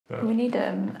We need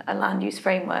a land use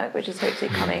framework, which is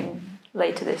hopefully coming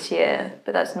later this year,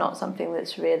 but that's not something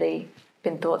that's really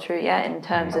been thought through yet in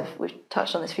terms of, we've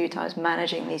touched on this a few times,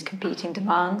 managing these competing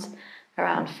demands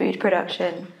around food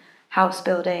production, house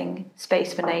building,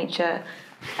 space for nature,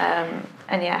 and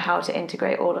how to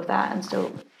integrate all of that and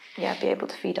still be able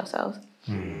to feed ourselves.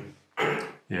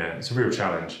 Yeah, it's a real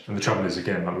challenge. And the trouble is,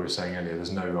 again, like we were saying earlier,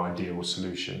 there's no ideal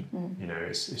solution.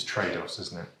 It's trade-offs,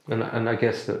 isn't it? And I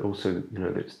guess that also,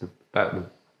 it's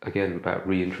about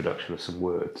reintroduction of some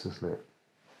words, isn't it?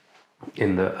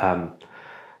 In the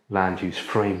land use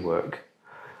framework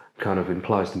kind of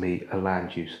implies to me a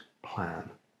land use plan.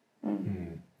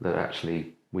 That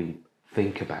actually we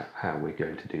think about how we're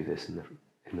going to do this and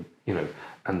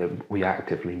that we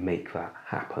actively make that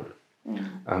happen.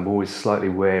 I'm always slightly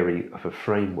wary of a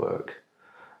framework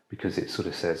because it sort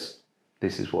of says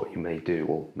this is what you may do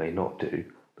or may not do,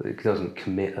 but it doesn't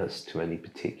commit us to any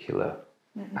particular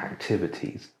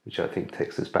activities, which I think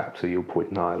takes us back to your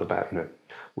point, Niall, about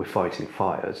we're fighting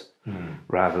fires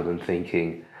rather than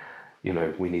thinking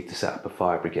we need to set up a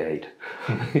fire brigade.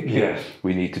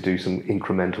 We need to do some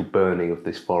incremental burning of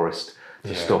this forest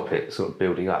to stop it sort of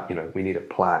building up. We need a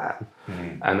plan,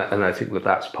 and I think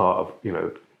that's part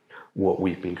of what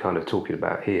we've been kind of talking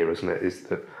about here, isn't it? Is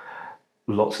that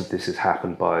lots of this has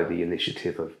happened by the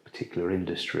initiative of a particular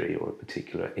industry or a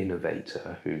particular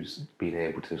innovator who's been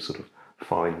able to sort of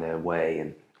find their way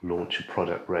and launch a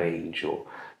product range or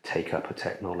take up a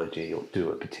technology or do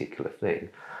a particular thing.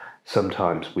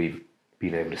 Sometimes we've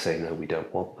been able to say, no, we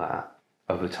don't want that.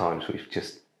 Other times we've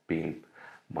just been,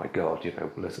 my God,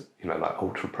 like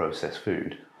ultra processed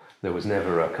food. There was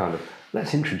never a kind of,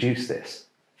 let's introduce this.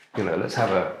 Let's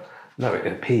have no, it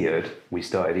appeared, we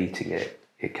started eating it,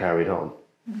 it carried on.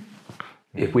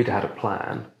 If we'd had a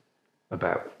plan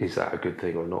about is that a good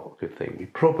thing or not a good thing, we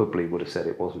probably would have said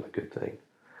it wasn't a good thing,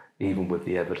 even with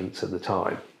the evidence at the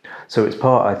time. So it's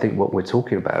I think what we're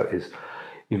talking about is,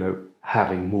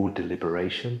 having more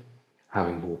deliberation,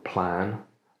 having more plan,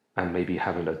 and maybe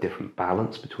having a different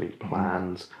balance between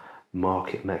plans,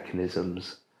 market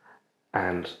mechanisms,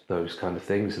 and those kind of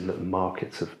things, and that the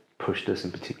markets have pushed us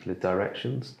in particular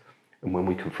directions. And when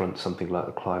we confront something like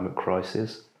the climate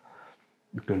crisis,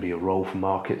 there's going to be a role for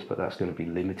markets, but that's going to be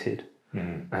limited.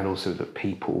 And also the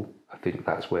people, I think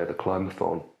that's where the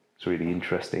Climathon is really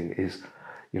interesting, is,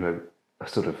 a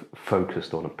sort of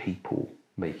focused on a people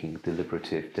making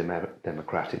deliberative,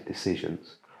 democratic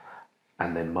decisions,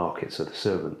 and then markets are the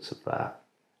servants of that,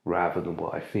 rather than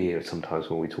what I fear sometimes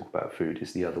when we talk about food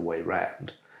is the other way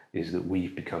round, is that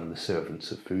we've become the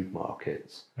servants of food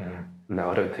markets.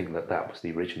 Now, I don't think that was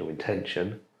the original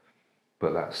intention,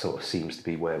 but that sort of seems to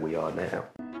be where we are now.